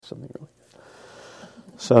something really.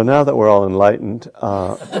 So now that we're all enlightened,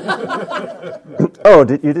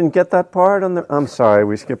 you didn't get that part on the? I'm sorry,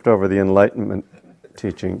 we skipped over the enlightenment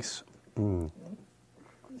teachings.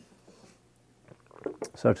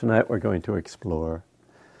 So tonight we're going to explore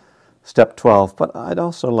step 12, but I'd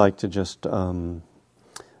also like to just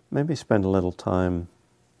maybe spend a little time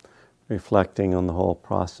reflecting on the whole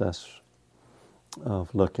process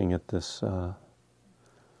of looking at this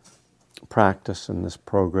practice and this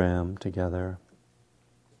program together.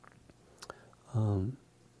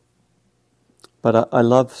 But I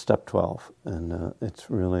love step 12, and it's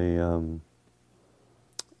really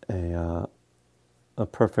a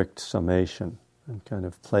perfect summation and kind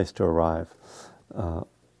of place to arrive.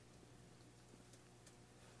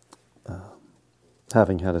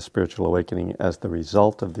 Having had a spiritual awakening as the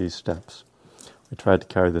result of these steps, we tried to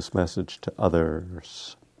carry this message to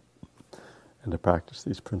others and to practice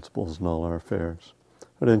these principles in all our affairs.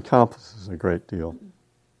 It encompasses a great deal,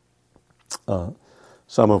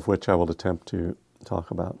 some of which I will attempt to talk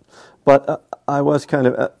about. But I was kind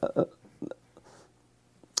of...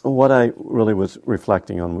 what I really was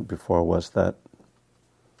reflecting on before was that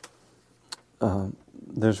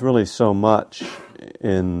there's really so much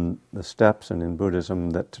in the steps and in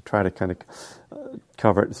Buddhism that to try to kind of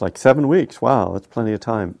cover it, it's like 7 weeks, wow, that's plenty of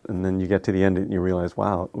time. And then you get to the end and you realize,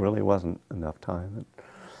 wow, it really wasn't enough time.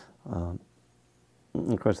 And,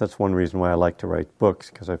 of course, that's one reason why I like to write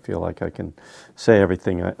books, because I feel like I can say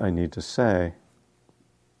everything I need to say.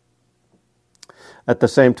 At the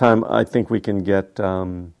same time, I think we can get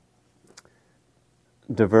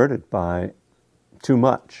diverted by too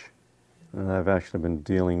much. And I've actually been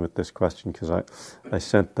dealing with this question because I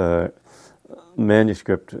sent the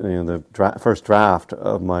manuscript, the first draft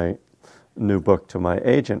of my new book to my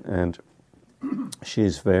agent, and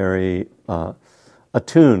she's very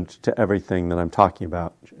attuned to everything that I'm talking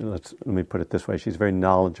about. Let me put it this way: she's very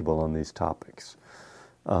knowledgeable on these topics,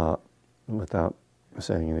 without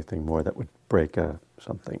saying anything more that would break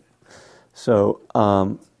something. So.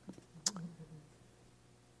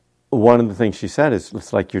 One of the things she said is,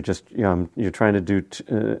 it's like you're just, you're trying to do,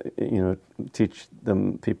 teach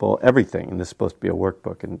people everything, and this is supposed to be a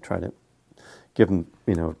workbook, and try to give them,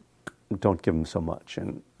 don't give them so much,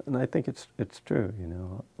 and I think it's true,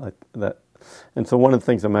 like that. And so one of the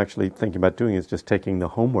things I'm actually thinking about doing is just taking the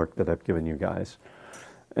homework that I've given you guys,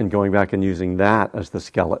 and going back and using that as the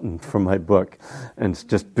skeleton for my book, and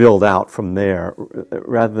just build out from there,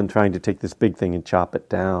 rather than trying to take this big thing and chop it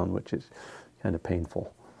down, which is kind of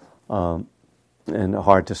painful. And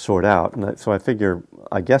hard to sort out. And so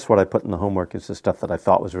I guess what I put in the homework is the stuff that I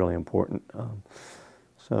thought was really important.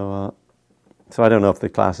 So I don't know if the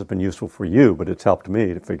class has been useful for you, but it's helped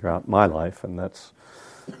me to figure out my life, and that's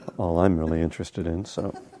all I'm really interested in.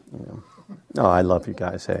 So, I love you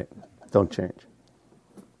guys. Hey, don't change.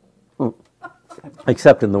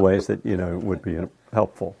 Except in the ways that, would be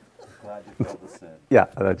helpful. Glad you felt the same. Yeah,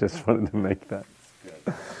 I just wanted to make that.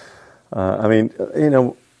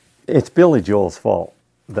 Good. It's Billy Joel's fault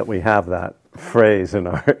that we have that phrase in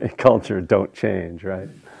our culture, don't change, right?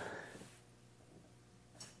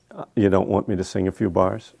 You don't want me to sing a few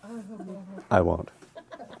bars? I won't.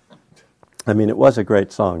 It was a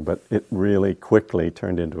great song, but it really quickly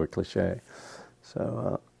turned into a cliche.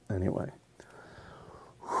 So, anyway.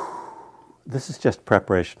 This is just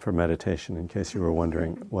preparation for meditation, in case you were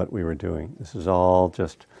wondering what we were doing. This is all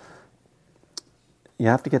just... You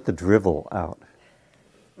have to get the drivel out.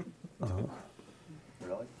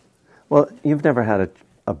 Really? Well, you've never had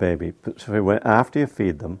a baby. So after you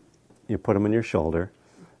feed them, you put them on your shoulder,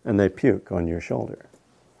 and they puke on your shoulder.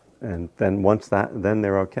 And then then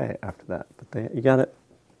they're okay after that. But you got it.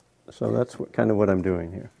 So that's kind of what I'm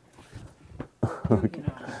doing here. Okay.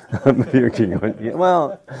 I'm puking on you.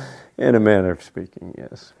 Well, in a manner of speaking,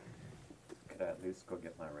 yes. Could I at least go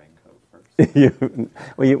get my raincoat first?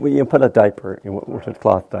 you put a diaper, a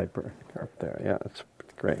cloth diaper up there. Yeah, it's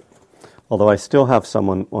great. Although I still have some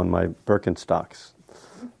on my Birkenstocks,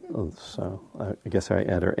 so I guess I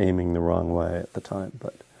had her aiming the wrong way at the time.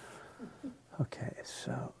 But okay,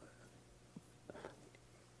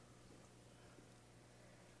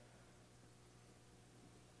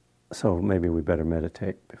 so maybe we better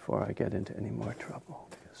meditate before I get into any more trouble,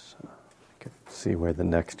 because I could see where the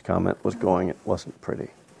next comment was going. It wasn't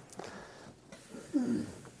pretty.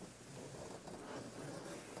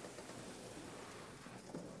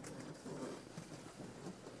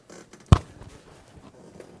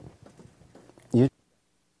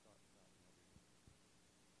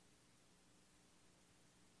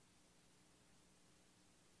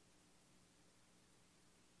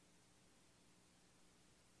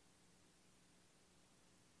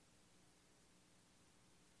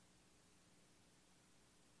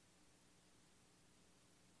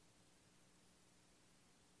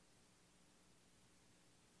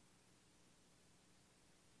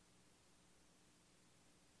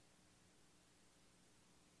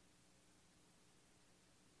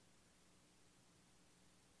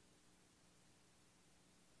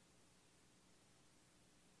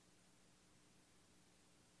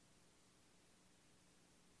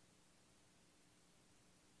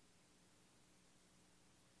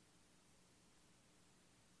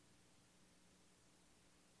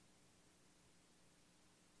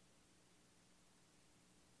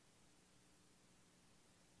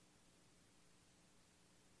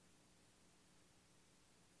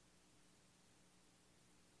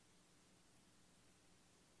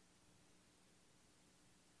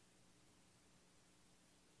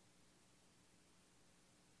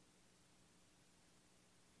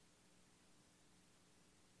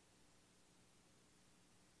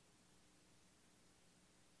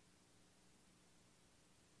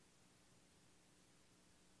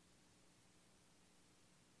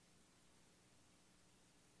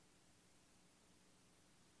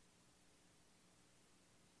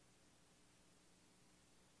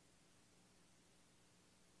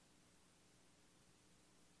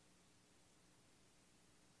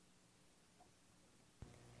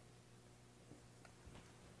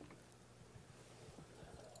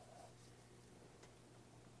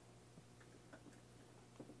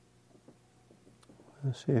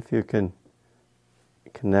 See if you can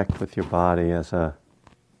connect with your body as a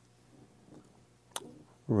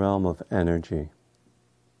realm of energy.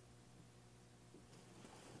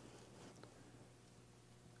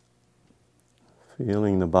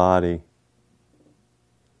 Feeling the body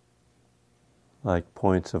like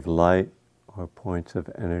points of light or points of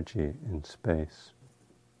energy in space.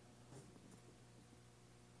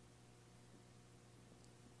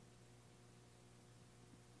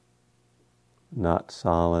 Not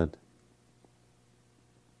solid.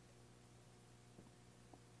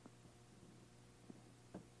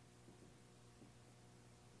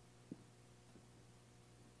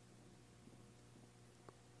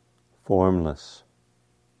 Formless.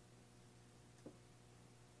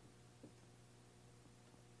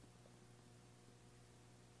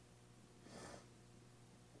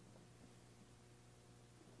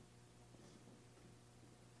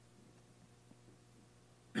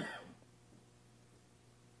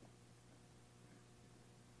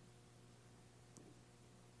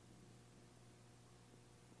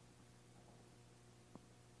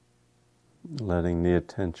 Letting the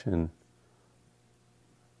attention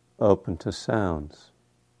open to sounds.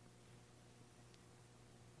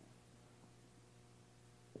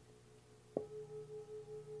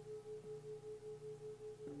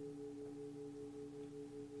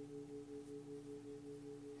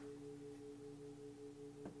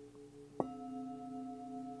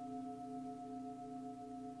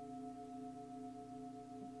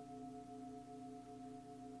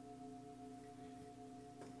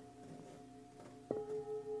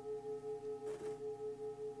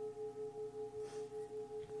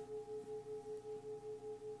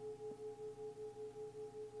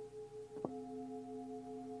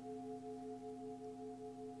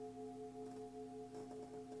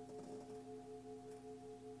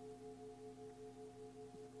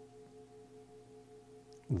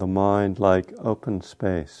 The mind like open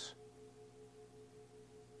space.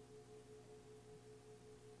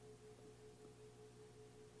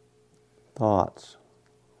 Thoughts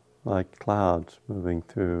like clouds moving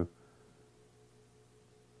through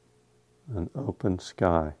an open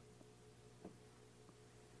sky.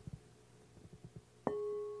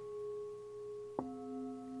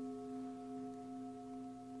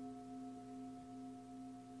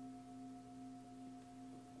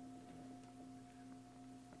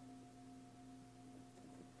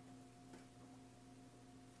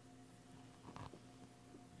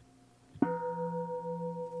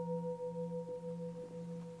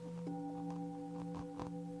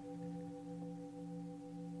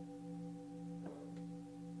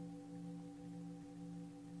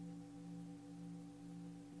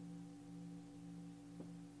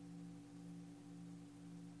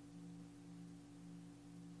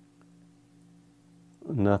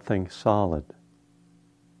 Nothing solid.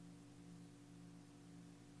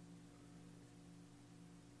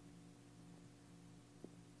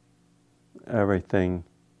 Everything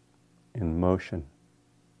in motion.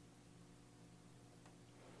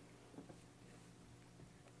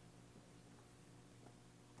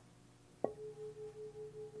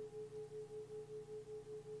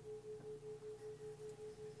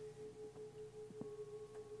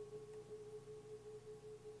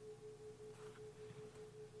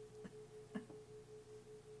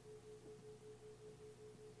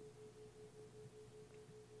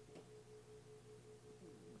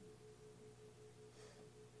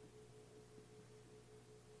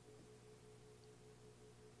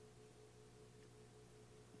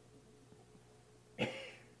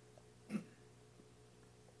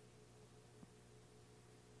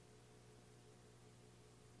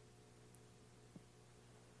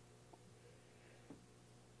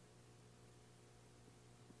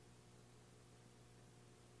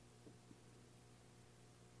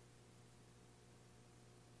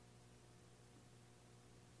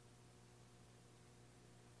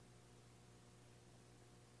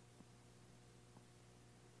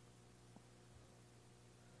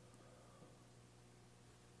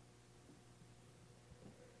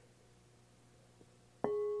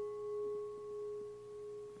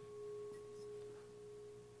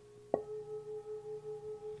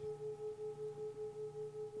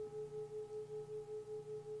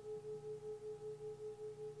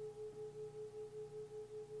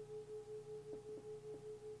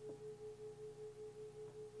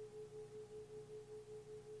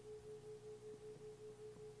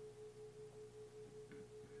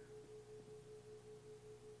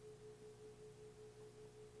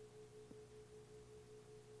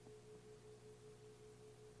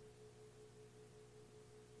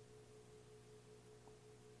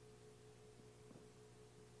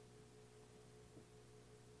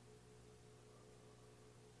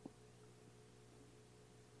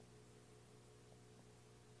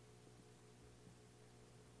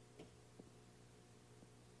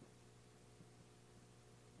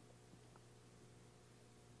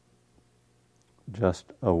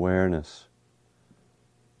 just awareness,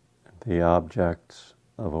 the objects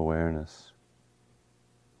of awareness.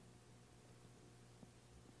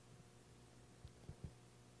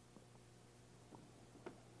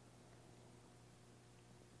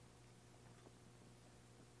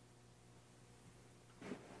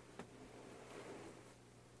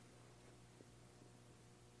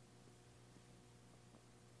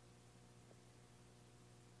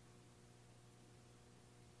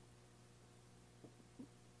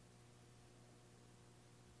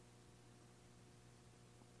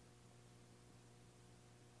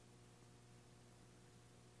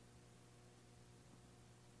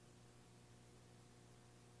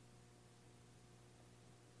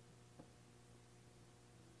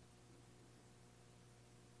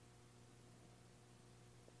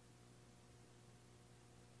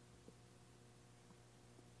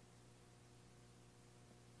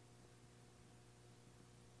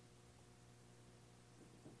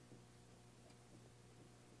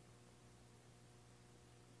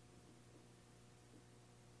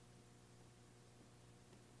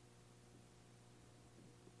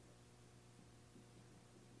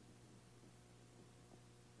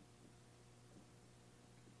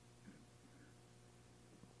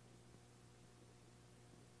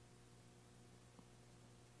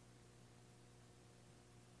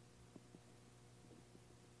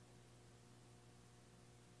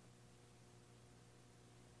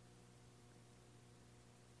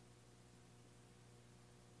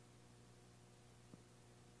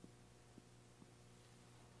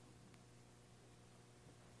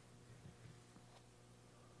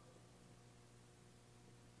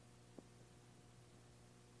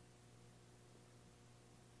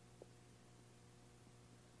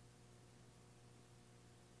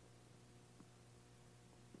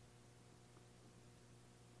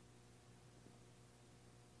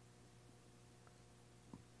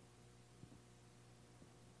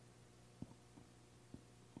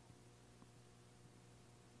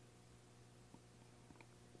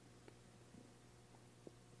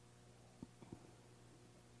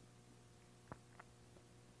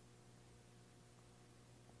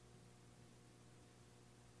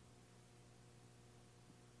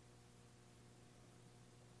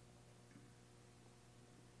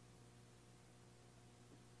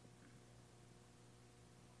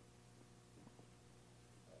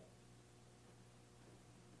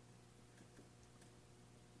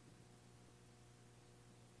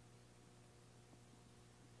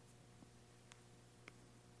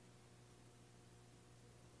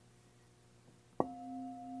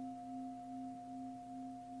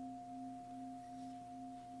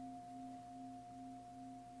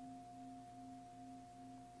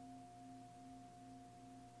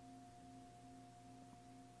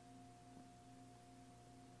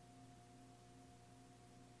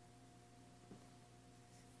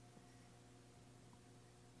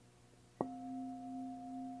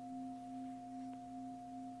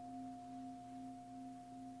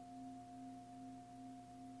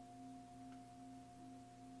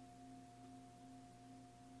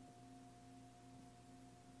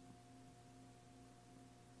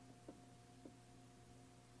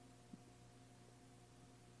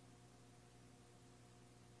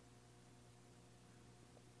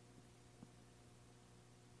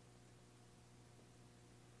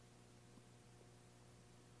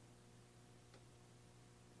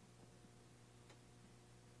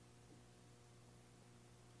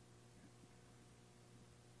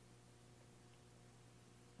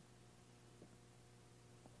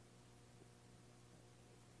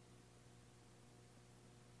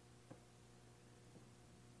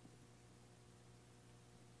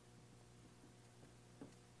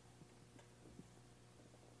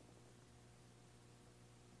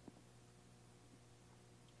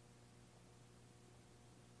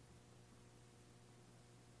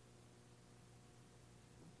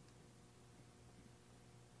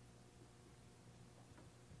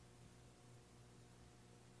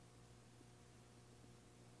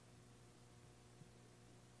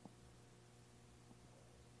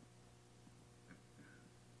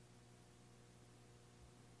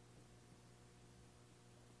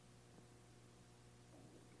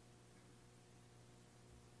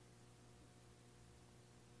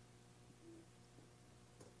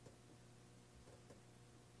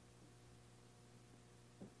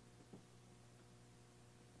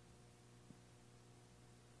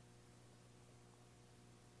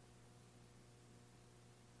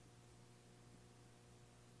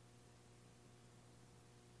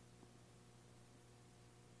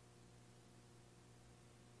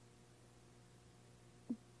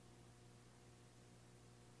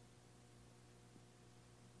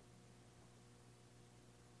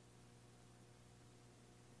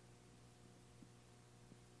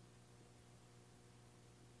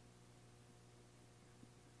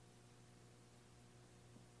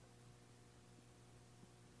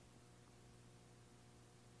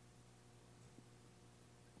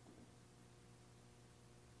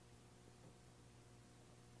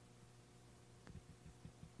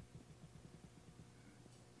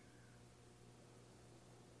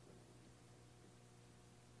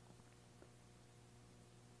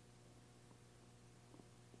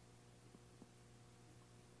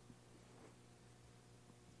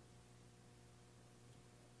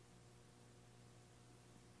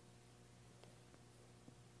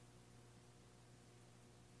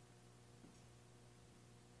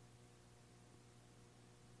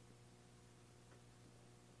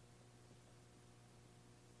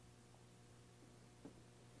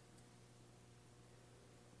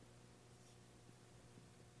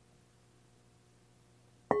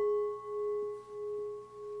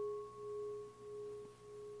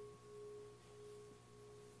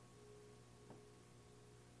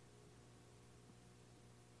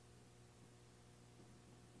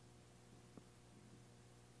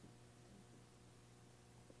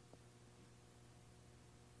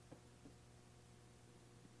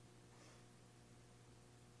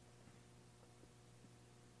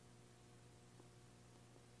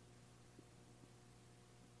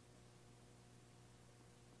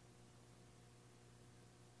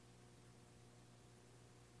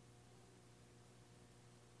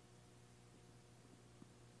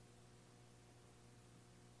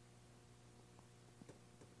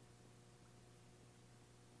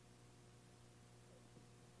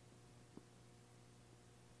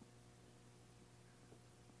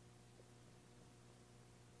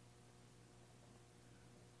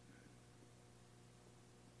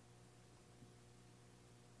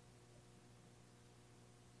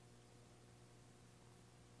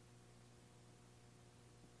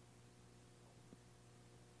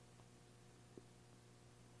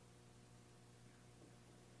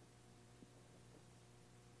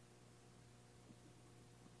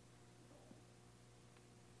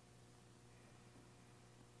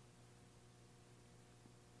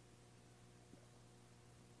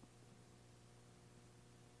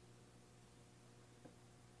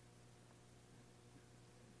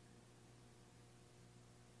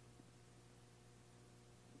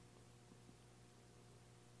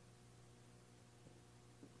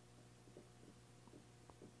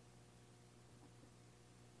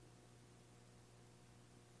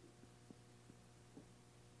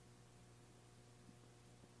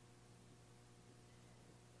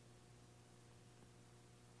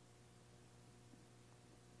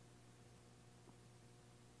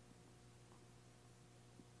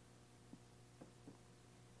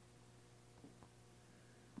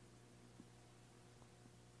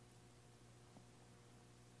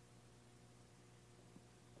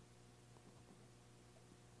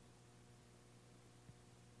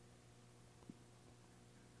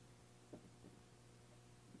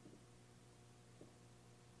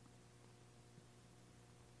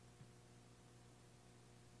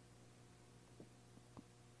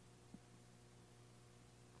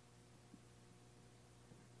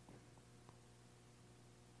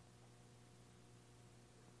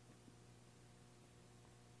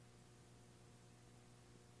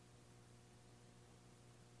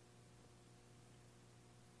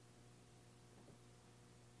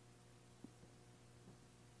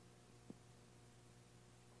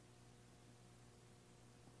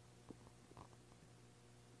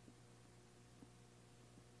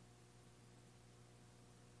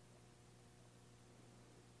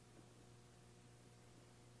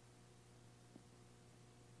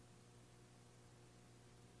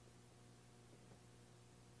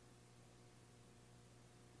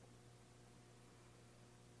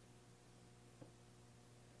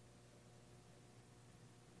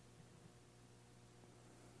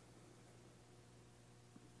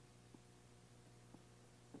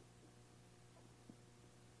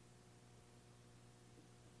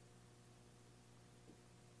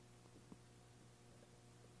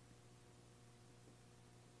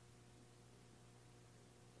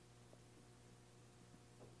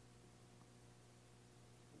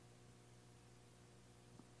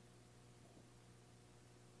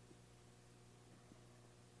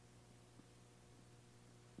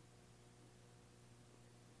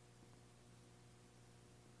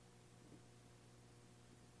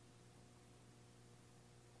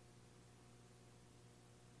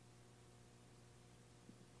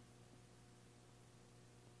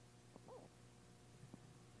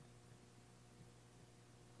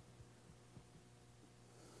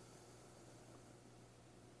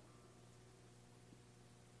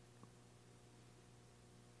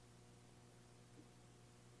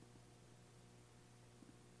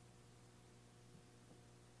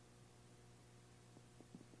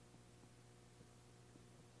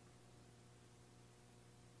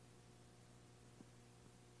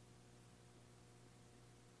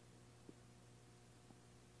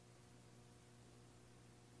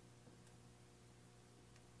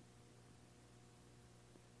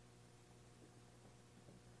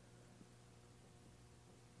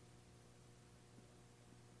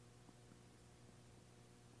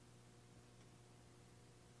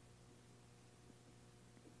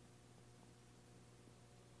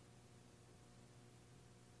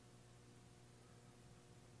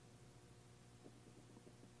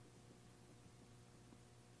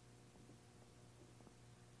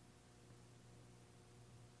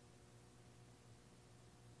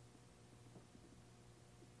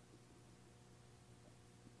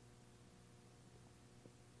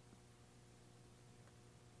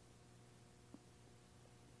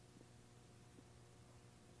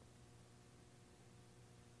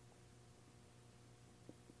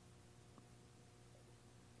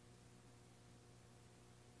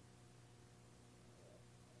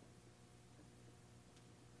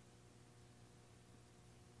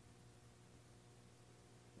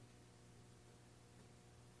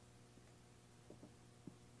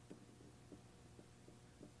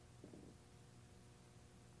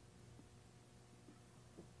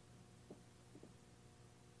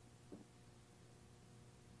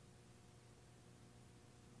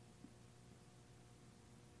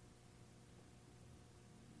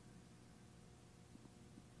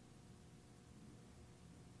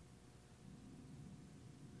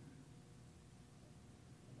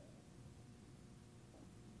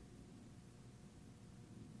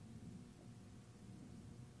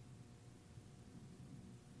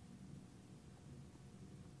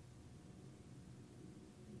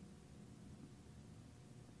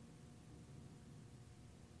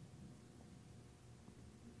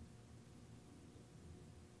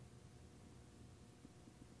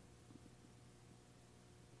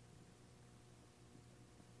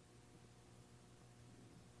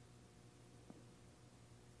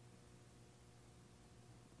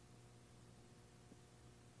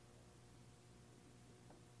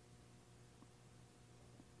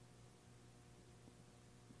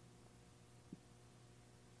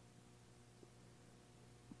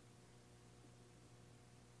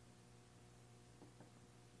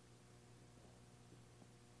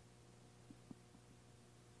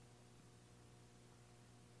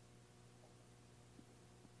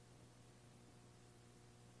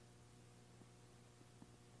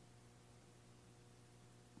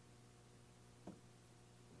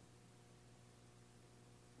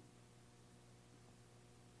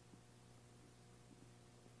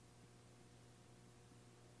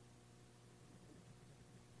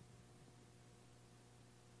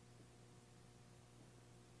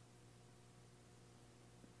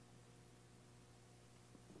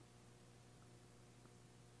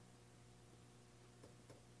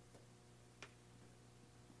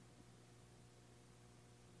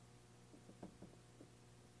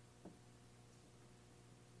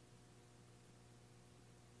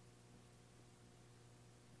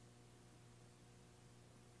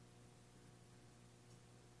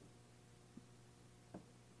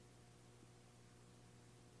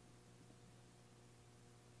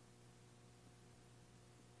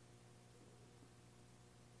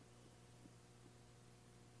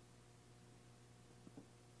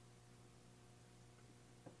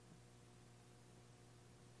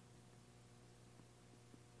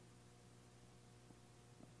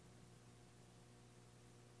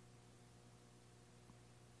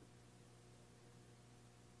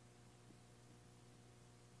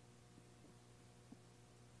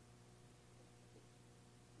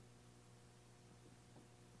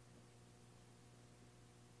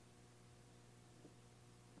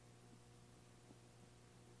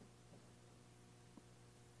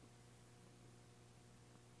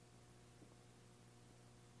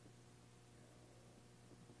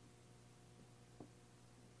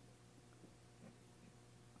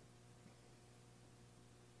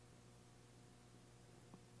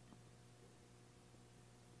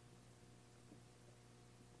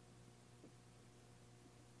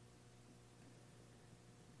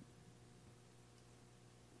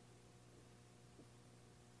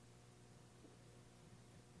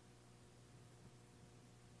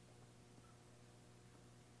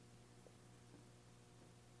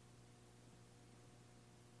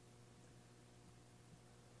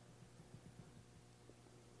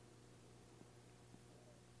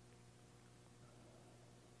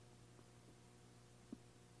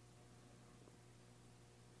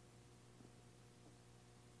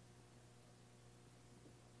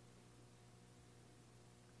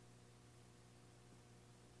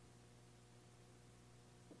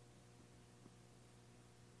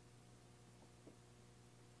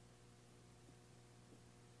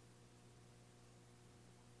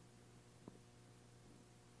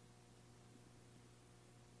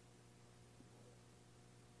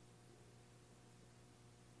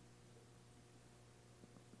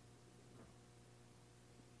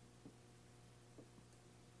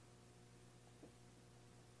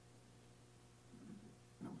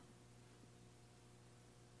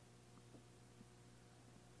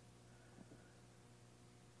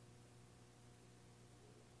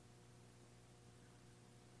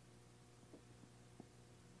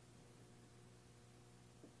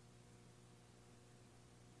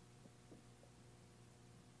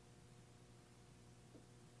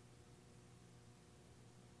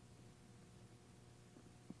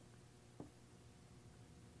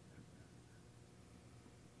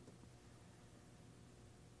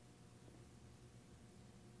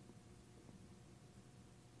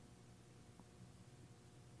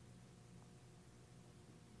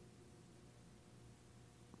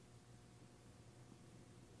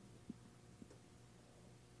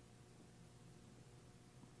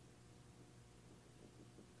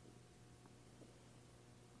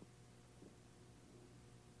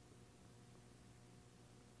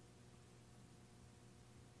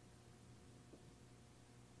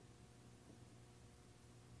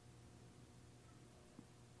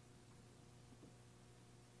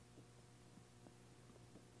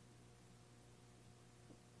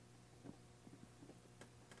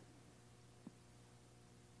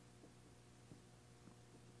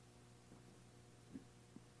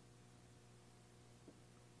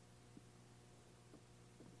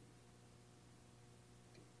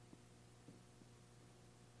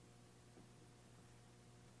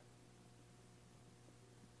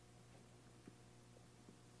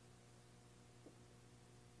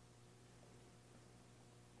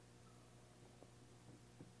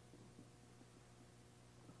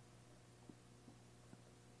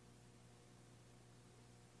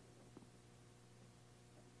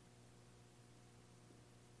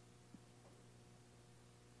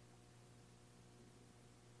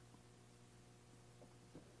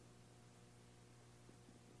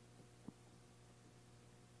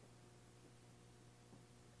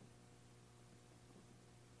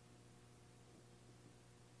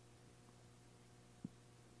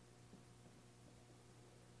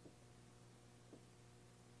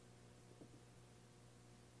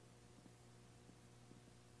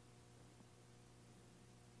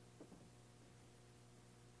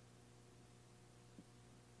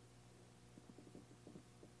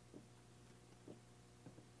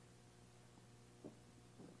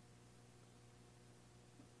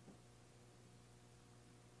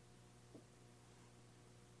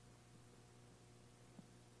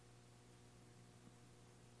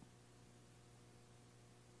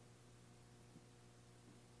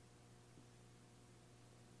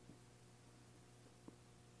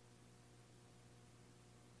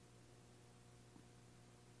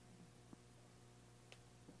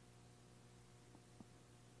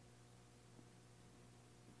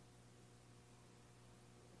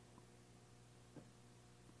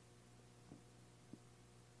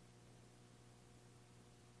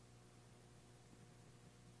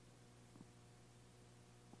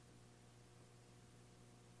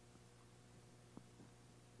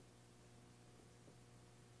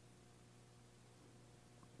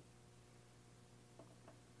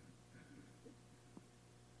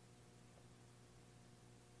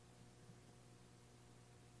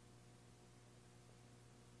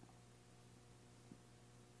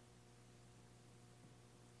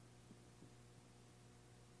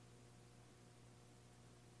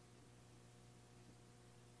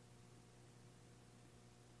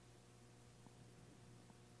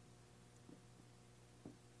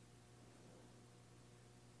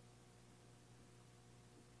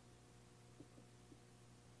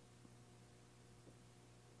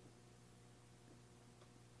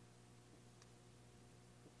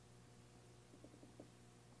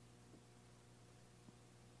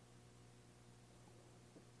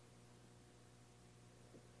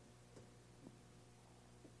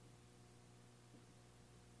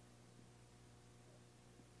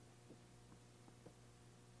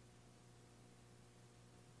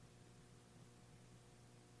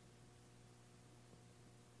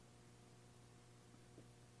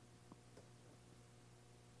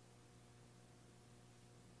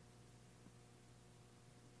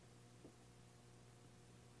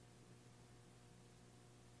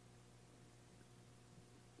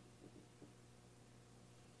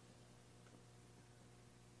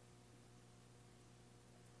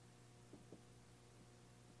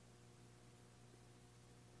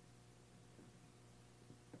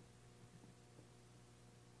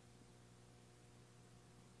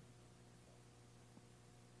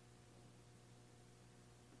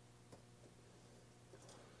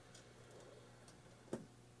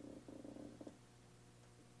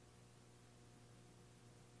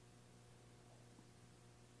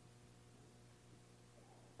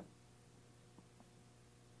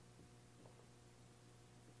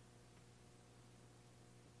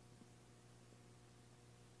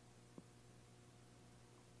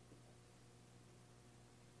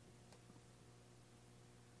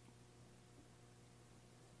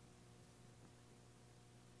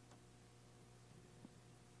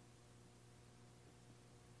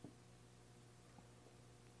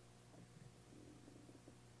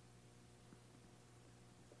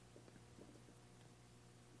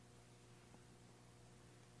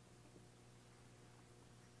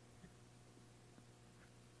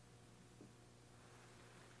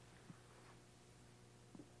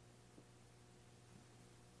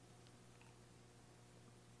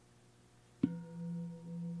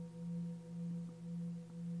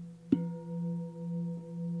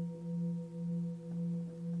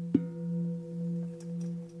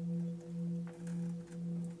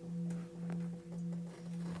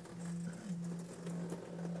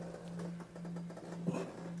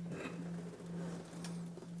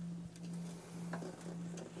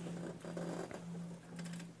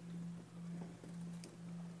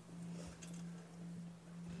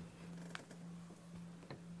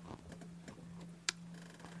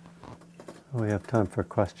 We have time for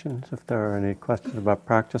questions, if there are any questions about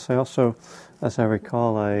practice. I also, as I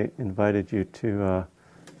recall, I invited you to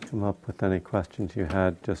come up with any questions you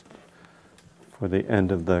had just for the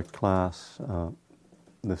end of the class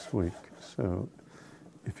this week. So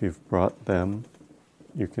if you've brought them,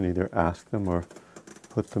 you can either ask them or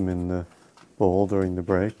put them in the bowl during the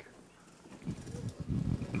break.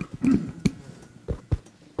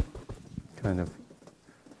 Kind of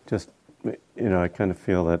just, I kind of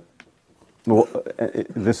feel that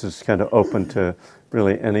this is kind of open to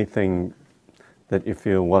really anything that you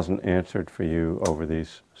feel wasn't answered for you over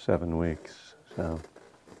these 7 weeks. So,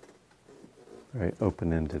 very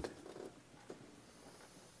open-ended.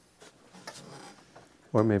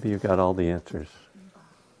 Or maybe you got all the answers.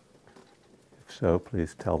 If so,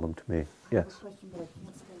 please tell them to me. Yes?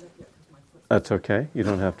 That's okay. You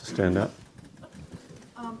don't have to stand up.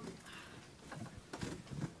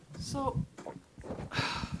 So,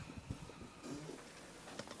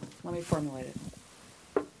 let me formulate it.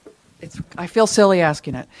 I feel silly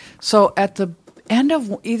asking it. So at the end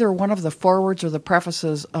of either one of the forewords or the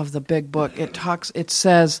prefaces of the big book, it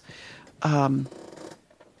says,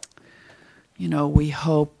 we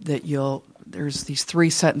hope that there's these 3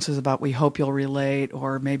 sentences about we hope you'll relate,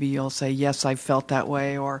 or maybe you'll say, yes, I felt that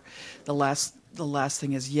way, or the last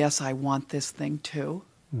thing is, yes, I want this thing too.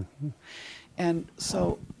 Mm-hmm. And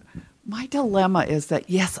so my dilemma is that,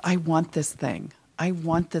 yes, I want this thing. I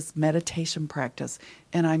want this meditation practice,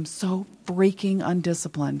 and I'm so freaking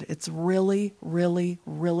undisciplined. It's really, really,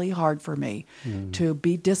 really hard for me to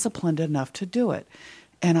be disciplined enough to do it.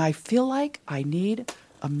 And I feel like I need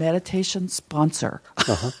a meditation sponsor.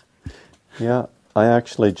 Uh-huh. Yeah, I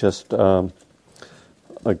actually just, a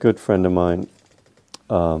good friend of mine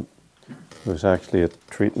who's actually a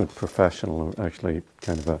treatment professional, actually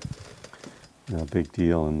kind of a big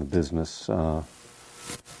deal in the business,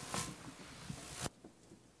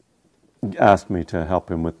 asked me to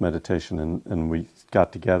help him with meditation, and we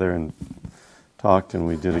got together and talked, and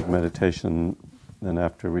we did a meditation. And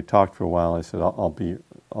after we talked for a while, I said, I'll be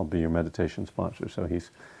your meditation sponsor. So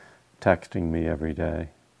he's texting me every day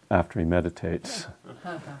after he meditates.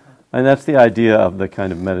 And that's the idea of the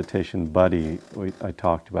kind of meditation buddy I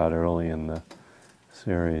talked about early in the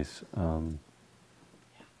series.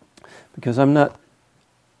 Because I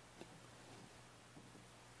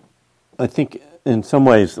think in some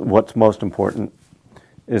ways what's most important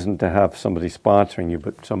isn't to have somebody sponsoring you,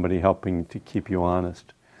 but somebody helping to keep you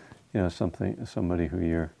honest. Somebody who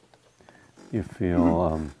you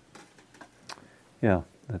feel,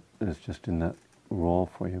 that is just in that role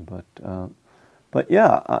for you. But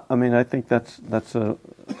yeah, I mean, I think that's a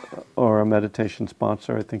meditation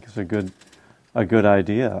sponsor, I think, is a good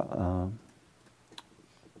idea.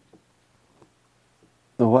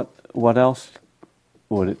 What else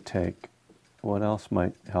would it take? What else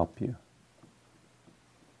might help you?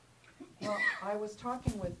 Well, I was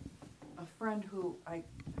talking with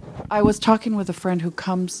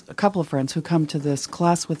a couple of friends who come to this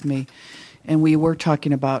class with me, and we were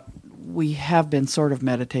talking about, we have been sort of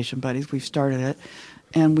meditation buddies, we've started it,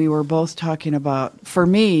 and we were both talking about, for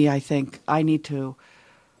me, I think I need to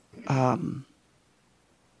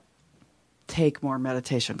take more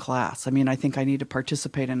meditation class. I mean, I think I need to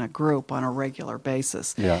participate in a group on a regular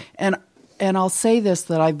basis. Yeah. And I'll say this,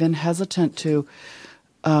 that I've been hesitant to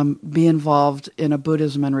be involved in a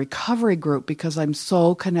Buddhism and recovery group because I'm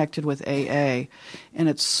so connected with AA, and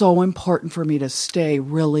it's so important for me to stay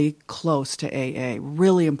really close to AA,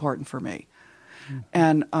 really important for me. Mm-hmm.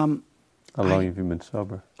 And how long have you been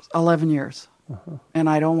sober? 11 years. Uh-huh. And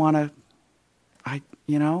I don't want to,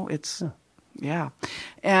 yeah.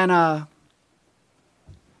 And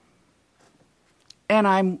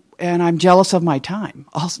I'm jealous of my time.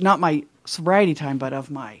 Also, not my sobriety time, but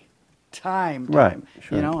of my time. Right,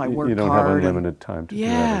 sure. I work hard. You don't have unlimited time to do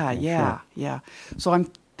everything. Yeah. So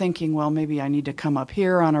I'm thinking, well, maybe I need to come up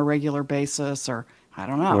here on a regular basis, or I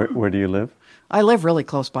don't know. Where do you live? I live really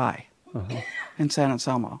close by, in San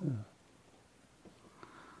Anselmo. Yeah.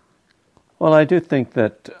 Well, I do think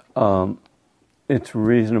that it's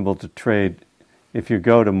reasonable to trade, if you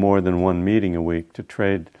go to more than one meeting a week, to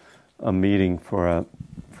trade a meeting for a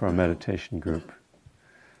meditation group.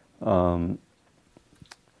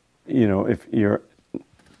 If you're,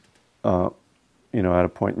 at a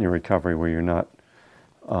point in your recovery where you're not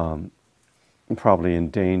probably in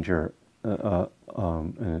danger, and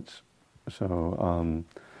it's so.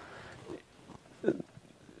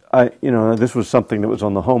 This was something that was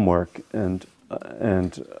on the homework, and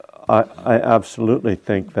I absolutely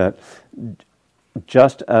think that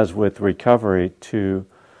just as with recovery, to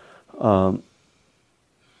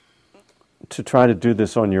try to do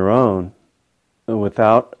this on your own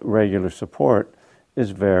without regular support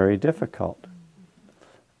is very difficult.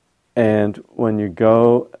 And when you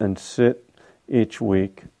go and sit each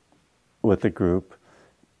week with a group,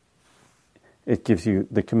 it gives you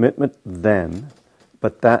the commitment then,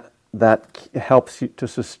 but that helps you to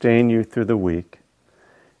sustain you through the week.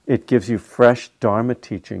 It gives you fresh Dharma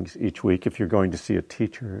teachings each week if you're going to see a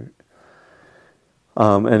teacher.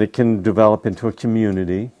 And it can develop into a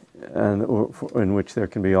community in which there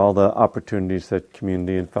can be all the opportunities that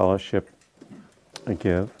community and fellowship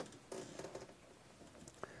give.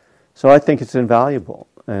 So I think it's invaluable,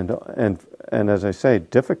 and as I say,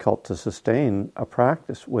 difficult to sustain a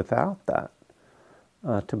practice without that.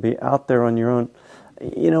 To be out there on your own,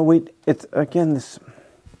 it's again this.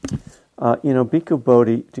 Bhikkhu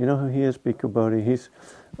Bodhi. Do you know who he is, Bhikkhu Bodhi? He's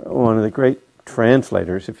one of the great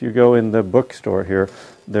translators. If you go in the bookstore here,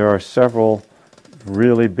 there are several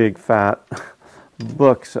really big, fat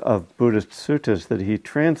books of Buddhist suttas that he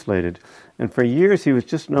translated. And for years he was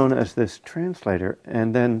just known as this translator.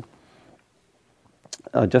 And then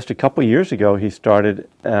just a couple years ago he started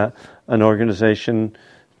an organization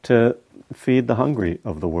to feed the hungry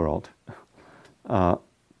of the world. I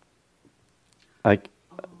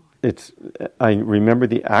remember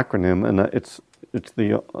the acronym, and it's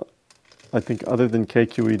the I think other than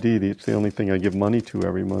KQED, it's the only thing I give money to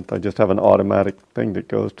every month. I just have an automatic thing that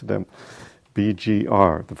goes to them.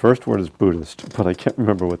 BGR. The first word is Buddhist, but I can't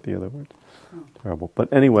remember what the other word is. Terrible.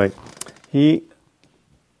 But anyway, he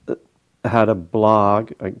had a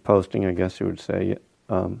blog, posting, I guess you would say,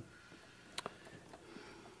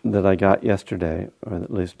 that I got yesterday, or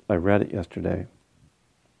at least I read it yesterday.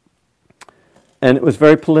 And it was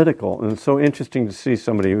very political, and it's so interesting to see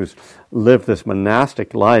somebody who's lived this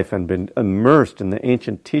monastic life and been immersed in the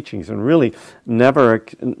ancient teachings and really never,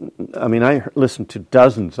 I listened to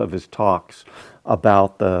dozens of his talks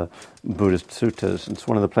about the Buddhist suttas. It's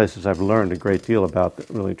one of the places I've learned a great deal about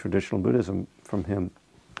really traditional Buddhism from him.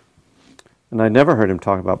 And I never heard him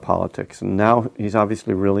talk about politics, and now he's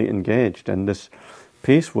obviously really engaged. And this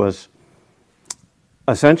piece was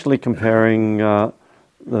essentially comparing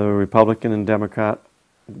the Republican and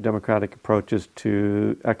democratic approaches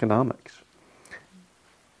to economics.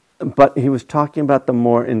 But he was talking about them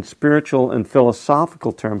more in spiritual and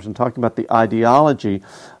philosophical terms, and talking about the ideology,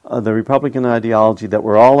 the Republican ideology, that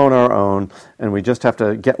we're all on our own and we just have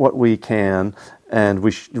to get what we can, and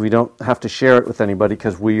we don't have to share it with anybody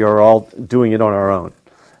because we are all doing it on our own.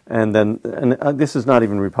 And then, this is not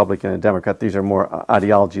even Republican and Democrat. These are more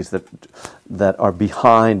ideologies that are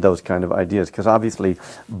behind those kind of ideas, because obviously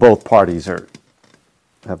both parties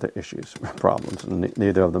have their issues, problems, and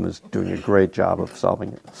neither of them is doing a great job of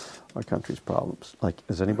solving our country's problems. Like,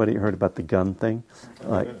 has anybody heard about the gun thing?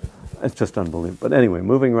 It's just unbelievable. But anyway,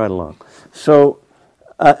 moving right along. So,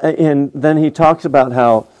 and then he talks about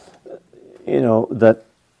how,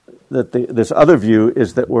 this other view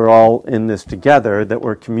is that we're all in this together, that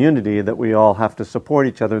we're a community, that we all have to support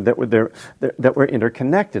each other, that we're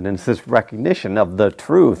interconnected, and it's this recognition of the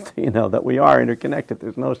truth, that we are interconnected.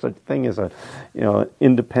 There's no such thing as an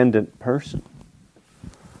independent person.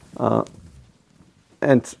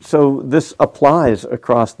 And so this applies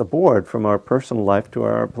across the board, from our personal life to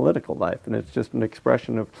our political life, and it's just an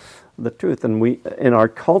expression of the truth. And we, in our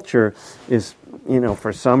culture, is,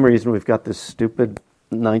 for some reason we've got this stupid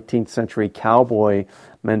 19th century cowboy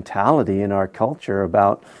mentality in our culture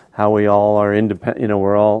about how we all are independent,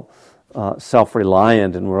 we're all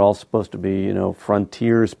self-reliant, and we're all supposed to be,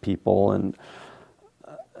 frontiers people,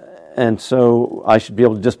 and so I should be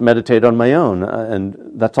able to just meditate on my own, and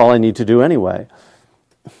that's all I need to do anyway.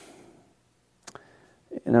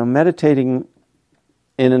 Meditating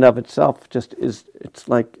in and of itself it's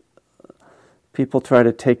like people try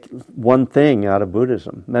to take one thing out of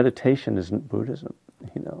Buddhism. Meditation isn't Buddhism.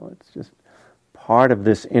 It's just part of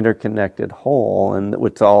this interconnected whole, and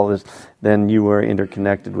with all this, then you are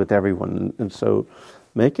interconnected with everyone, and so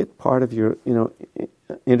make it part of your,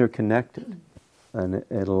 interconnected, and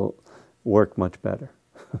it'll work much better.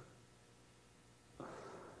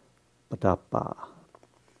 Padapa.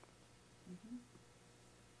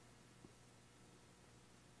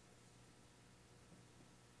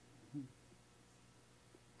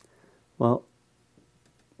 Well,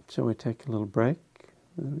 shall we take a little break?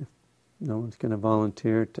 If no one's going to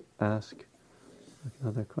volunteer to ask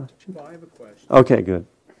another question. Well, I have a question. Okay, good.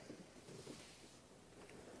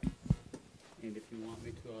 And if you want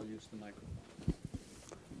me to, I'll use the microphone.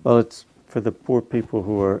 Well, it's for the poor people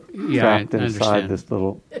who are trapped inside this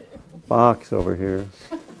little box over here.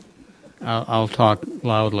 I'll talk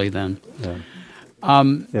loudly then. Yeah.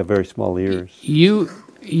 They have very small ears.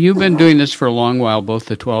 You've been doing this for a long while, both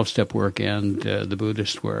the 12-step work and the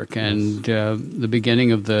Buddhist work. And the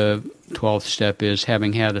beginning of the 12th step is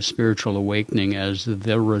having had a spiritual awakening as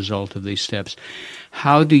the result of these steps.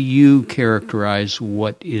 How do you characterize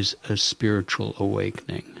what is a spiritual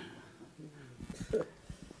awakening?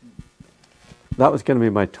 That was going to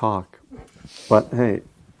be my talk. But hey,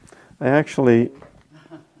 I actually...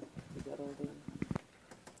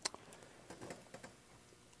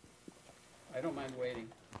 I don't mind waiting.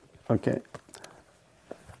 Okay.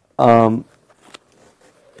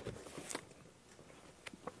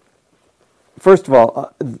 First of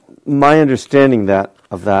all, my understanding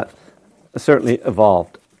of that certainly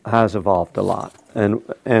has evolved a lot,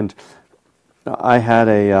 and I had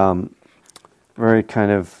a very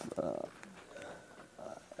kind of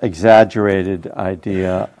exaggerated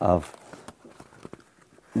idea of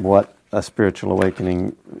what a spiritual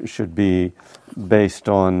awakening should be, based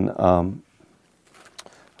on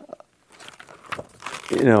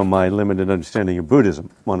my limited understanding of Buddhism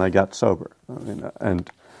when I got sober.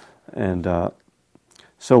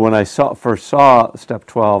 So when I first saw Step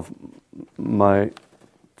 12, my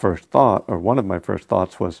first thought, or one of my first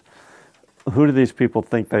thoughts, was, who do these people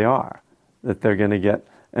think they are, that they're going to get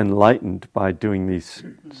enlightened by doing these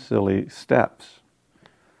silly steps?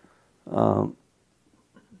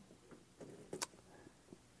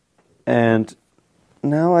 And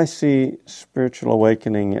now I see spiritual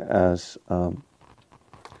awakening as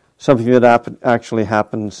something that actually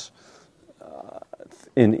happens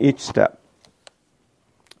in each step.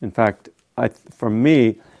 In fact, for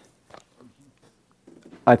me,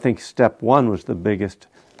 I think step 1 was the biggest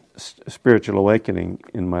spiritual awakening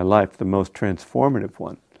in my life, the most transformative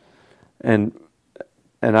one. And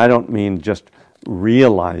I don't mean just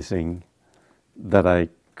realizing that I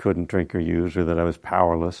couldn't drink or use, or that I was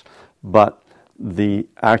powerless, but the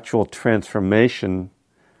actual transformation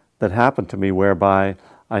that happened to me, whereby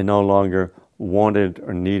I no longer wanted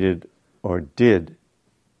or needed or did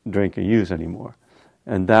drink or use anymore.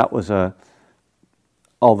 And that was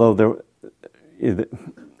although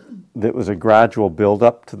there was a gradual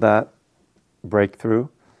build-up to that breakthrough,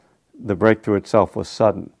 the breakthrough itself was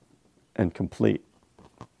sudden and complete,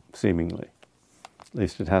 seemingly. At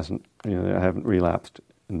least it hasn't, I haven't relapsed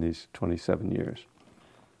in these 27 years.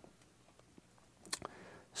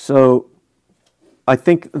 So I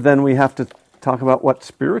think then we have to talk about what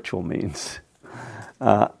spiritual means.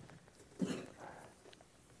 I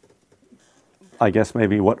guess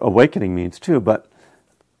maybe what awakening means too, but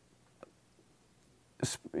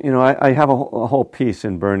I have a whole piece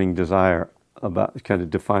in Burning Desire about kind of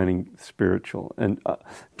defining spiritual and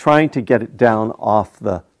trying to get it down off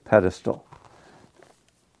the pedestal.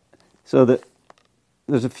 So that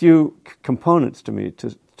there's a few components to me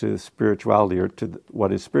to spirituality, or to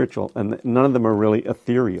what is spiritual, and none of them are really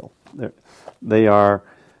ethereal. They are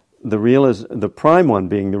the prime one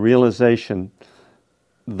being the realization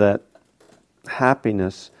that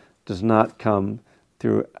happiness does not come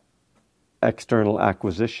through external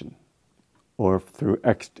acquisition, or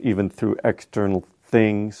even through external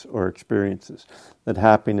things or experiences. That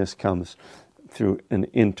happiness comes through an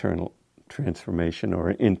internal transformation, or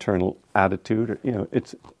an internal attitude, or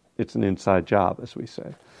it's an inside job, as we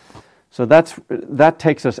say. So that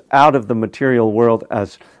takes us out of the material world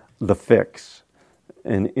as the fix,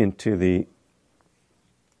 and into the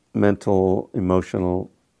mental,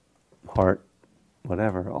 emotional, heart,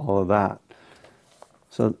 whatever, all of that.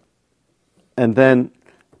 So, and then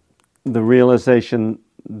the realization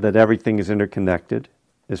that everything is interconnected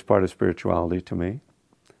is part of spirituality to me,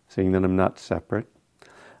 seeing that I'm not separate.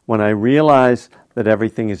 When I realize that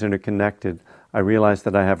everything is interconnected, I realize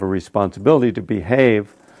that I have a responsibility to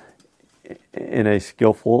behave in a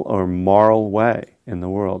skillful or moral way in the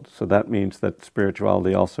world. So that means that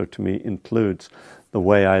spirituality also, to me, includes the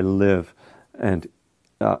way I live and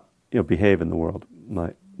behave in the world,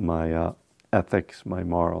 my ethics, my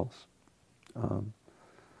morals.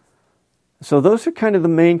 So those are kind of the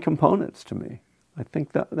main components to me. I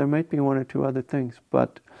think that there might be one or two other things,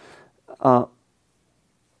 but how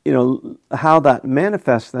that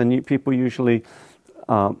manifests, then people usually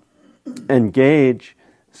engage.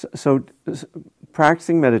 So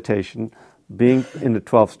practicing meditation, being in the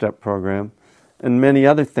 12-step program, and many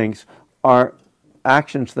other things are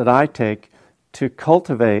actions that I take to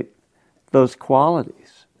cultivate those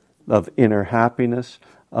qualities of inner happiness,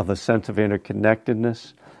 of a sense of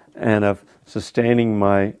interconnectedness, and of sustaining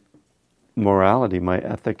my morality, my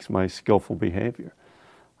ethics, my skillful behavior.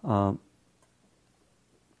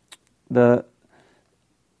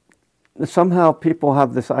 Somehow people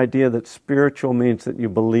have this idea that spiritual means that you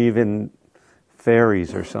believe in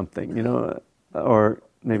fairies or something, or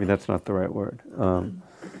maybe that's not the right word.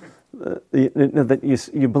 That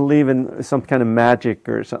you believe in some kind of magic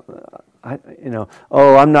or something.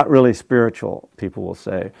 Oh, I'm not really spiritual, people will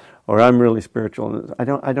say, or I'm really spiritual. I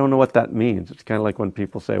don't know what that means. It's kind of like when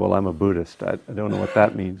people say, well, I'm a Buddhist. I don't know what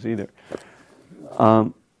that means either.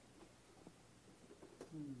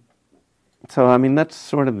 So, I mean, that's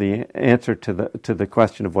sort of the answer to the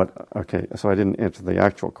question of what. Okay, so I didn't answer the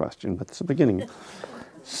actual question, but it's the beginning.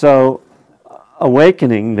 So,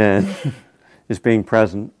 awakening then is being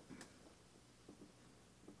present,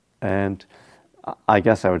 and I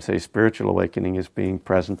guess I would say spiritual awakening is being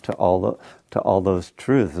present to all those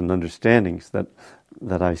truths and understandings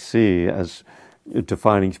that I see as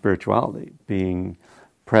defining spirituality, being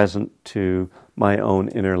present to my own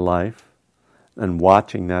inner life and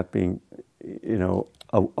watching that, being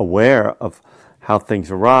aware of how things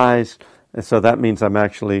arise. And so that means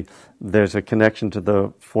there's a connection to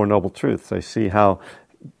the Four Noble Truths. I see how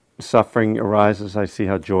suffering arises, I see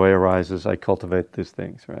how joy arises, I cultivate these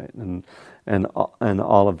things, right? And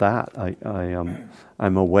all of that.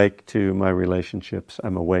 I'm awake to my relationships,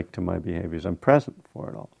 I'm awake to my behaviors, I'm present for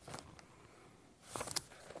it all.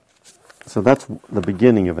 So that's the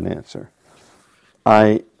beginning of an answer.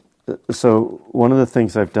 So one of the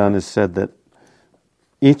things I've done is said that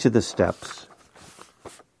each of the steps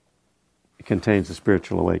contains a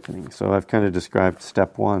spiritual awakening. So I've kind of described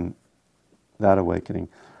step 1, that awakening.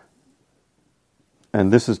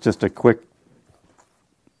 And this is just a quick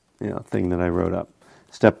thing that I wrote up.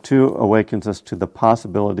 Step 2 awakens us to the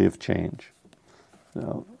possibility of change,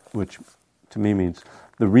 which to me means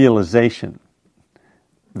the realization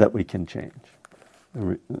that we can change.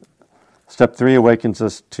 Step 3 awakens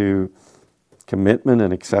us to commitment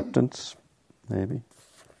and acceptance, maybe.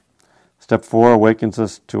 Step 4 awakens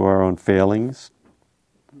us to our own failings.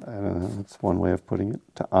 I don't know, that's one way of putting it.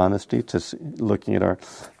 To honesty, looking at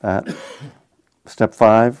that. Step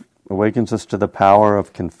 5 awakens us to the power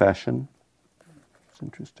of confession. It's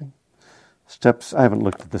interesting. I haven't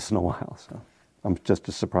looked at this in a while, so I'm just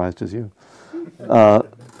as surprised as you.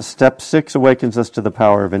 Step 6 awakens us to the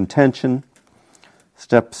power of intention.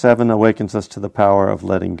 Step 7 awakens us to the power of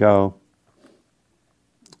letting go.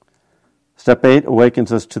 Step 8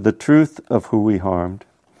 awakens us to the truth of who we harmed.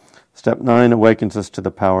 Step 9 awakens us to the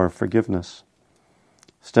power of forgiveness.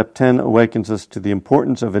 Step 10 awakens us to the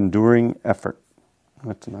importance of enduring effort.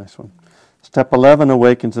 That's a nice one. Step 11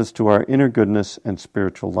 awakens us to our inner goodness and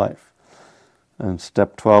spiritual life. And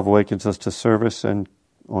step 12 awakens us to service and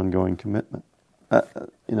ongoing commitment. I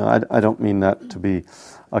don't mean that to be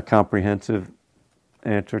a comprehensive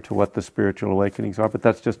answer to what the spiritual awakenings are, but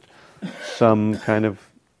that's just some kind of,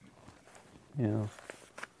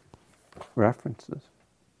 references.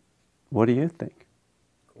 What do you think?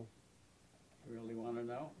 Cool. You really want to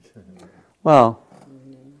know? Well,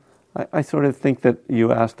 I sort of think that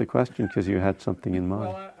you asked the question because you had something in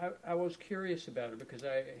mind. Well, I was curious about it because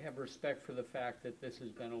I have respect for the fact that this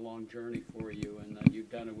has been a long journey for you and that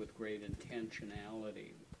you've done it with great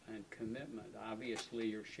intentionality and commitment. Obviously,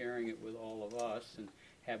 you're sharing it with all of us and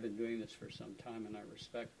have been doing this for some time, and I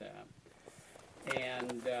respect that.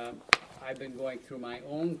 And I've been going through my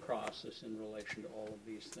own process in relation to all of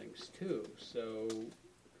these things, too. So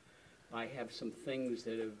I have some things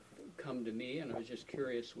that have come to me, and I was just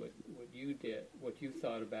curious what you did, what you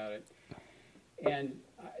thought about it. And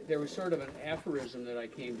there was sort of an aphorism that I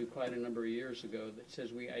came to quite a number of years ago that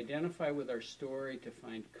says we identify with our story to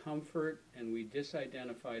find comfort, and we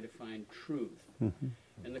disidentify to find truth. Mm-hmm.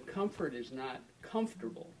 And the comfort is not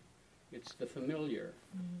comfortable. It's the familiar.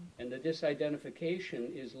 And the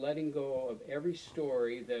disidentification is letting go of every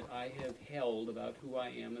story that I have held about who I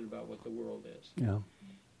am and about what the world is. Yeah.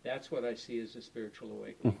 That's what I see as a spiritual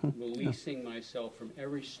awakening, releasing myself from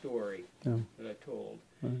every story that I told.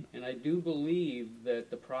 Right. And I do believe that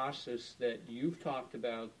the process that you've talked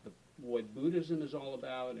about, what Buddhism is all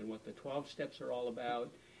about and what the 12 steps are all about,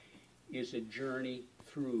 is a journey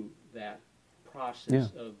through that process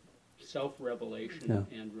of self-revelation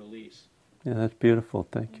and release. Yeah, that's beautiful.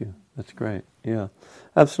 Thank you. That's great. Yeah,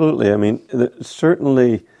 absolutely. I mean,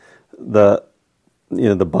 certainly the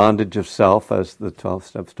bondage of self, as the 12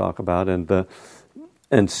 steps talk about,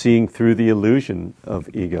 and seeing through the illusion of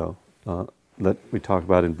ego that we talk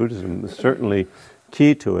about in Buddhism is certainly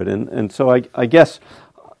key to it. And so I guess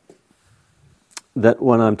that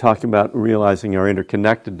when I'm talking about realizing our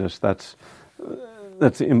interconnectedness, that's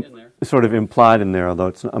sort of implied in there,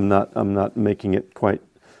 although I'm not making it quite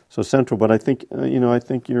so central. But I think I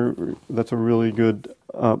think that's a really good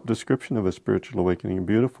description of a spiritual awakening, a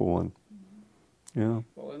beautiful one. Yeah.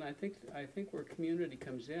 Well, and I think I think where community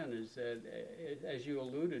comes in is that, as you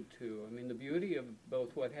alluded to, I mean, the beauty of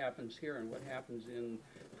both what happens here and what happens in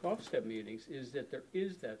 12-step meetings is that there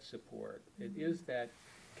is that support. It is that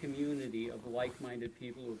community of like-minded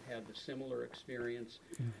people who've had the similar experience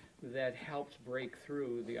that helps break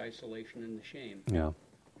through the isolation and the shame. Yeah,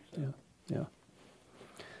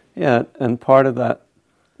 yeah, and part of that,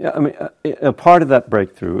 a part of that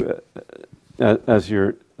breakthrough, as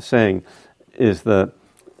you're saying, is the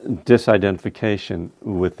disidentification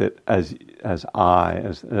with it as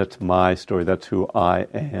that's my story, that's who I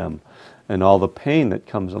am, and all the pain that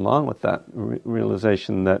comes along with that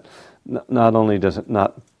realization that not only does it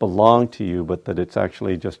not belong to you, but that it's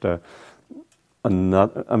actually just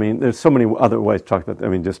another. I mean, there's so many other ways to talk about that. I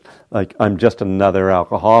mean, just like I'm just another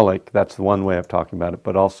alcoholic. That's one way of talking about it.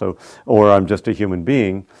 But also, or I'm just a human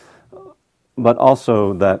being. But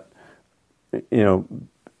also that,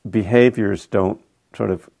 behaviors don't sort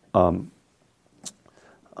of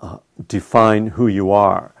define who you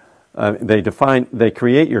are. They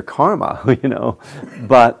create your karma,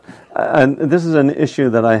 But and this is an issue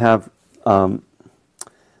that I have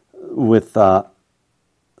with. I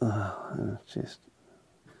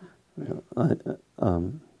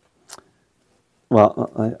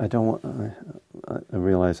don't want. I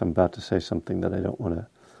realize I'm about to say something that I don't want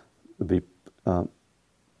to be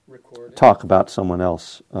talk about someone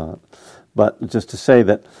else. But just to say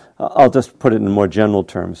that, I'll just put it in more general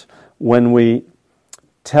terms. When we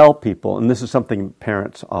tell people, and this is something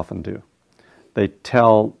parents often do, they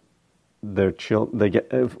tell their children.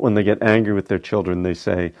 When they get angry with their children, they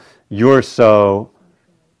say, "You're so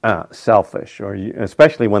selfish," or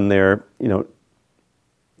especially when they're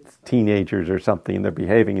teenagers or something, and they're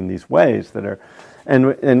behaving in these ways that are,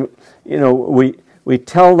 and we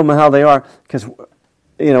tell them how they are because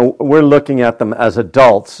we're looking at them as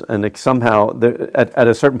adults, and somehow at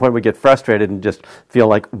a certain point we get frustrated and just feel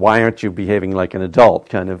like, why aren't you behaving like an adult?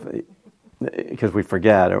 Kind of because we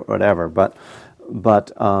forget or whatever. But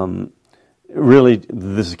really,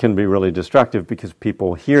 this can be really destructive because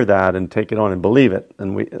people hear that and take it on and believe it,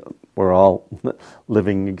 and we're all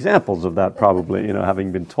living examples of that, probably.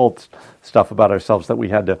 Having been told stuff about ourselves that we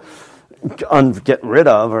had to get rid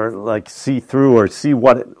of, or like see through, or see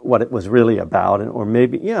what it was really about, or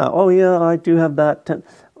maybe I do have that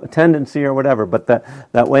tendency or whatever. But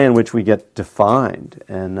that way in which we get defined,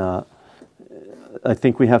 and I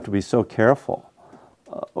think we have to be so careful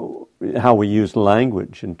how we use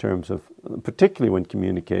language in terms of, particularly when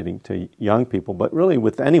communicating to young people, but really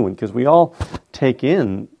with anyone, because we all take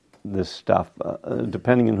in this stuff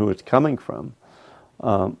depending on who it's coming from.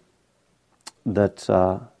 That's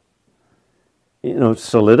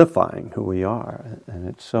solidifying who we are, and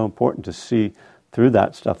it's so important to see through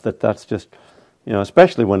that stuff. That's just,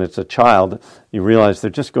 especially when it's a child, you realize they're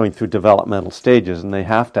just going through developmental stages, and they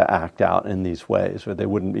have to act out in these ways, or they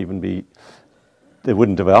wouldn't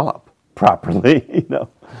develop properly,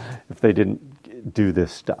 if they didn't do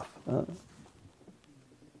this stuff.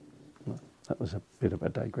 That was a bit of a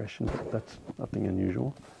digression, but that's nothing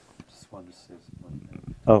unusual. Just wanted to say one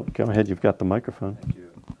thing. Oh, go ahead. You've got the microphone. Thank you.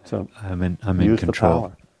 So I'm in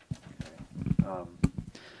control.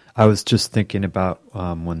 I was just thinking about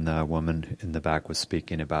when the woman in the back was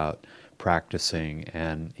speaking about practicing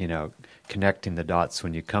and connecting the dots.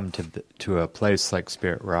 When you come to a place like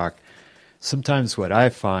Spirit Rock, sometimes what I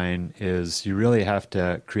find is you really have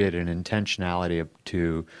to create an intentionality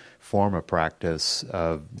to form a practice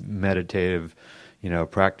of meditative,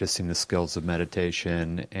 practicing the skills of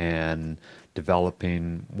meditation and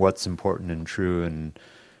developing what's important and true, and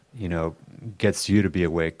gets you to be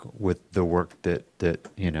awake with the work that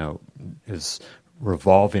is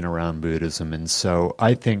revolving around Buddhism. And so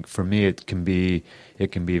I think for me it can be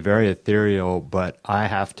very ethereal, but I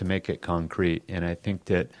have to make it concrete. And I think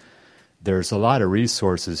that there's a lot of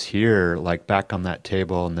resources here, like back on that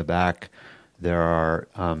table in the back, there are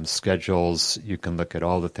schedules. You can look at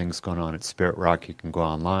all the things going on at Spirit Rock. You can go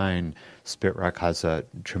online. Spirit Rock has a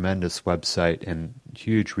tremendous website and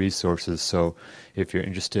huge resources. So if you're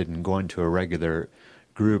interested in going to a regular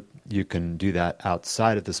group, you can do that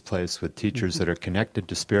outside of this place with teachers that are connected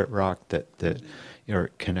to Spirit Rock, that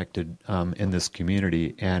are connected in this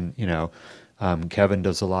community. And, Kevin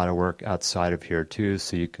does a lot of work outside of here too,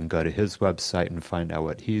 so you can go to his website and find out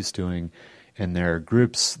what he's doing. And there are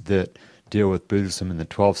groups that deal with Buddhism in the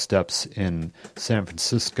 12 steps in San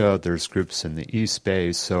Francisco. There's groups in the East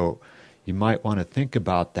Bay. So you might want to think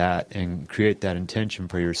about that and create that intention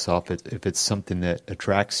for yourself if it's something that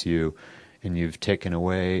attracts you and you've taken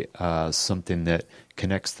away something that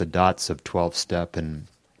connects the dots of 12 step and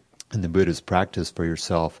the Buddhist practice for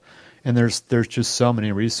yourself. And there's just so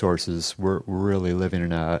many resources. We're really living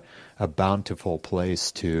in a bountiful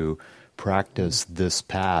place to practice this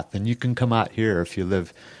path. And you can come out here if you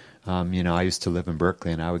live, I used to live in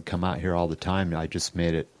Berkeley, and I would come out here all the time. I just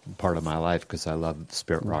made it part of my life because I love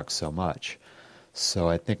Spirit Rock so much. So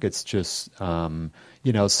I think it's just,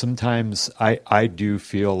 sometimes I do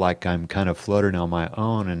feel like I'm kind of floating on my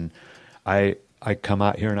own, and I come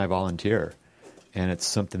out here and I volunteer. And it's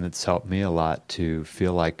something that's helped me a lot to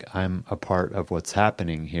feel like I'm a part of what's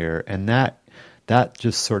happening here. And that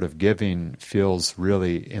just sort of giving feels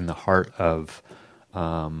really in the heart of,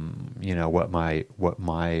 what my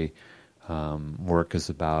work is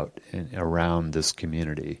about around this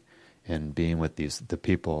community. And being with the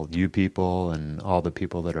people, you people, and all the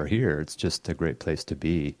people that are here, it's just a great place to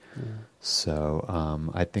be. Yeah. So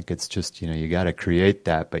I think it's just, you got to create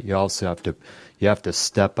that, but you also have to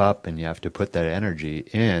step up and you have to put that energy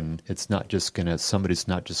in. It's not just somebody's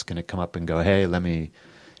not just gonna come up and go, hey, let me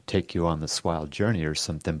take you on this wild journey or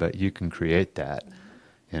something, but you can create that.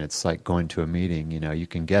 And it's like going to a meeting, you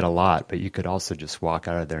can get a lot, but you could also just walk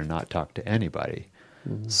out of there and not talk to anybody.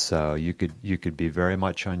 Mm-hmm. So you could be very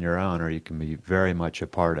much on your own, or you can be very much a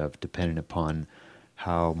part of, depending upon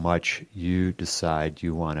how much you decide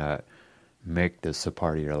you want to make this a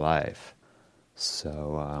part of your life.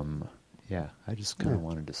 So, I just kind of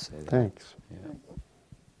wanted to say that. Thanks.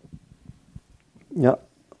 Yeah.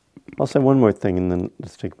 I'll say one more thing, and then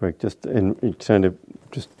let's take a break. Just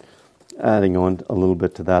adding on a little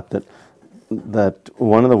bit to that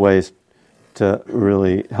one of the ways to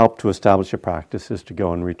really help to establish a practice is to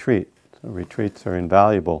go and retreat. So retreats are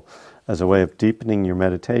invaluable as a way of deepening your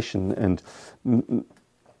meditation and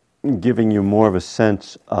giving you more of a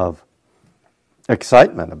sense of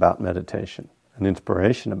excitement about meditation and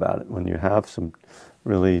inspiration about it when you have some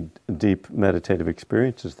really deep meditative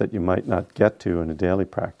experiences that you might not get to in a daily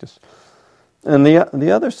practice. And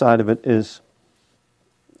the other side of it is,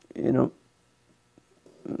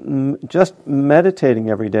 just meditating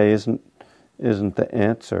every day isn't the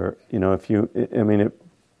answer.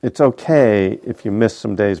 It's okay if you miss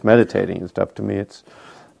some days meditating and stuff. To me, it's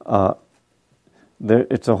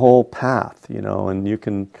a whole path, and you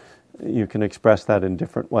can express that in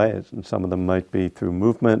different ways. And some of them might be through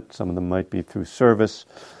movement, some of them might be through service,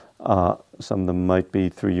 some of them might be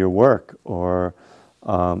through your work, or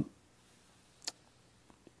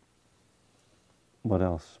what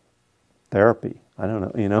else? Therapy. I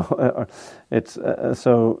don't know, it's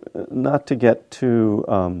so not to get too,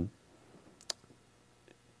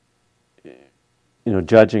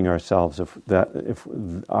 judging ourselves if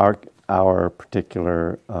our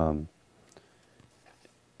particular,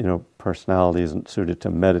 personality isn't suited to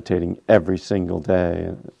meditating every single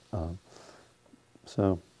day.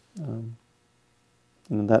 In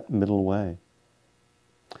that middle way.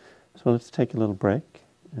 So let's take a little break,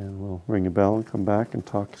 and we'll ring a bell and come back and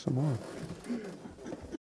talk some more.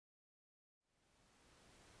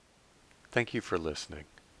 Thank you for listening.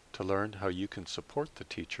 To learn how you can support the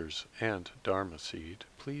teachers and Dharma Seed,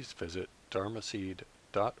 please visit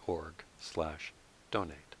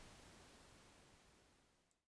dharmaseed.org/donate.